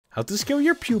How to scale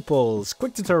your pupils.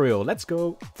 Quick tutorial, let's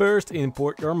go. First,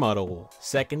 import your model.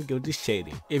 Second, go to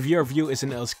shading. If your view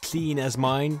isn't as clean as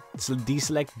mine,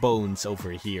 deselect bones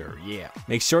over here, yeah.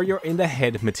 Make sure you're in the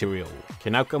head material.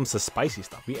 Okay, now comes the spicy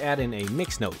stuff. We add in a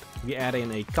mix node. We add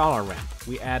in a color ramp.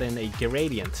 We add in a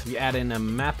gradient. We add in a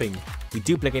mapping. We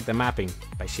duplicate the mapping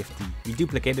by Shift D. We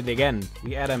duplicate it again.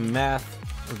 We add a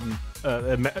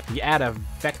we add a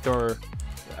vector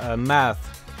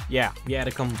math. Yeah, we add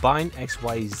a combine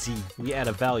XYZ. We add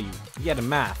a value. We add a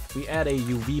math. We add a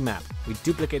UV map. We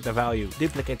duplicate the value.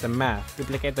 Duplicate the math.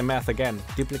 Duplicate the math again.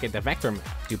 Duplicate the vector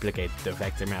math. Duplicate the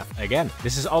vector math again.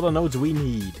 This is all the nodes we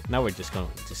need. Now we're just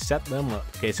going to set them up.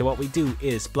 Okay, so what we do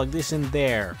is plug this in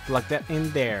there. Plug that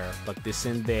in there. Plug this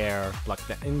in there. Plug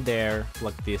that in there.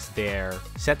 Plug this there.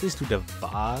 Set this to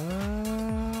divide.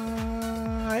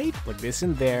 Plug this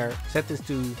in there. Set this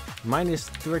to minus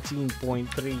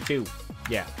 13.32.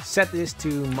 Yeah, set this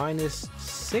to minus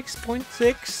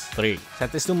 6.63.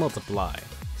 Set this to multiply.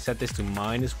 Set this to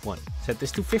minus 1. Set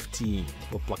this to 15.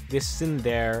 We'll plug this in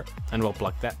there and we'll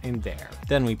plug that in there.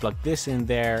 Then we plug this in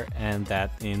there and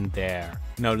that in there.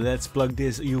 Now let's plug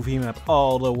this UV map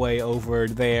all the way over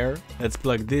there. Let's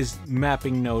plug this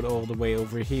mapping node all the way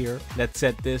over here. Let's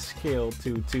set this scale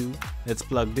to 2. Let's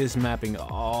plug this mapping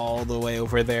all the way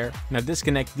over there. Now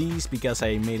disconnect these because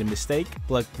I made a mistake.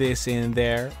 Plug this in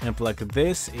there and plug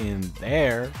this in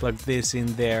there. Plug this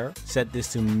in there. Set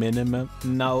this to minimum.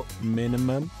 No,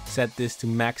 minimum. Set this to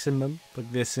maximum.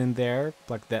 Plug this in there.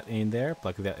 Plug that in there.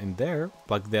 Plug that in there.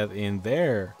 Plug that in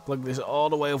there. Plug this all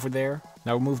the way over there.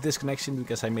 Now remove this connection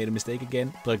because I made a mistake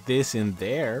again. Plug this in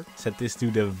there. Set this to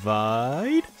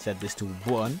divide. Set this to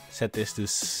 1. Set this to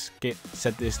scale.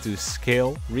 Set this to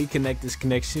scale. Reconnect this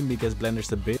connection because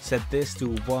Blender's a bitch. Set this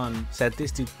to 1. Set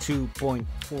this to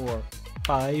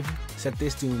 2.45. Set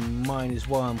this to minus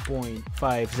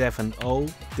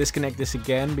 1.570. Disconnect this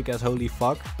again because holy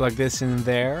fuck. Plug this in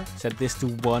there. Set this to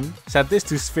 1. Set this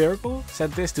to spherical.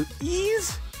 Set this to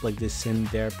ease. Plug this in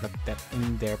there, plug that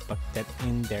in there, plug that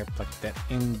in there, plug that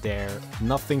in there.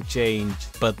 Nothing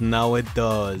changed, but now it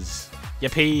does.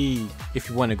 Yippee! If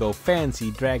you want to go fancy,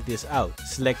 drag this out.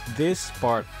 Select this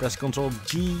part, press Ctrl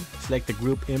G, select the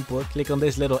group input. Click on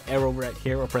this little arrow right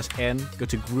here or press N. Go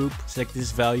to group, select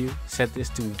this value, set this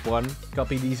to 1.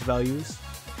 Copy these values.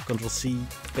 Ctrl C,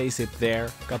 paste it there,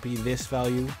 copy this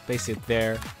value, paste it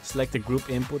there, select the group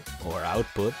input or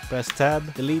output, press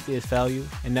tab, delete this value,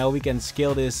 and now we can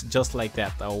scale this just like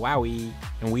that. Oh wowie!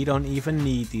 And we don't even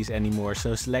need these anymore,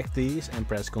 so select these and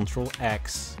press Ctrl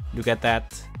X. Look at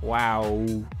that. Wow.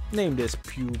 Name this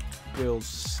pupil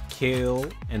scale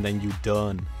and then you're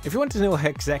done. If you want to know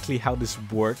exactly how this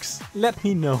works, let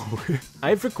me know.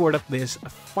 I've recorded this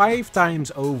 5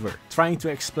 times over trying to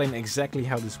explain exactly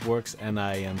how this works and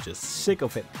I am just sick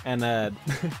of it. And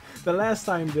the last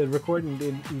time the recording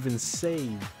didn't even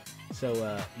save.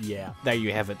 So yeah, there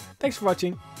you have it. Thanks for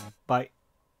watching. Bye.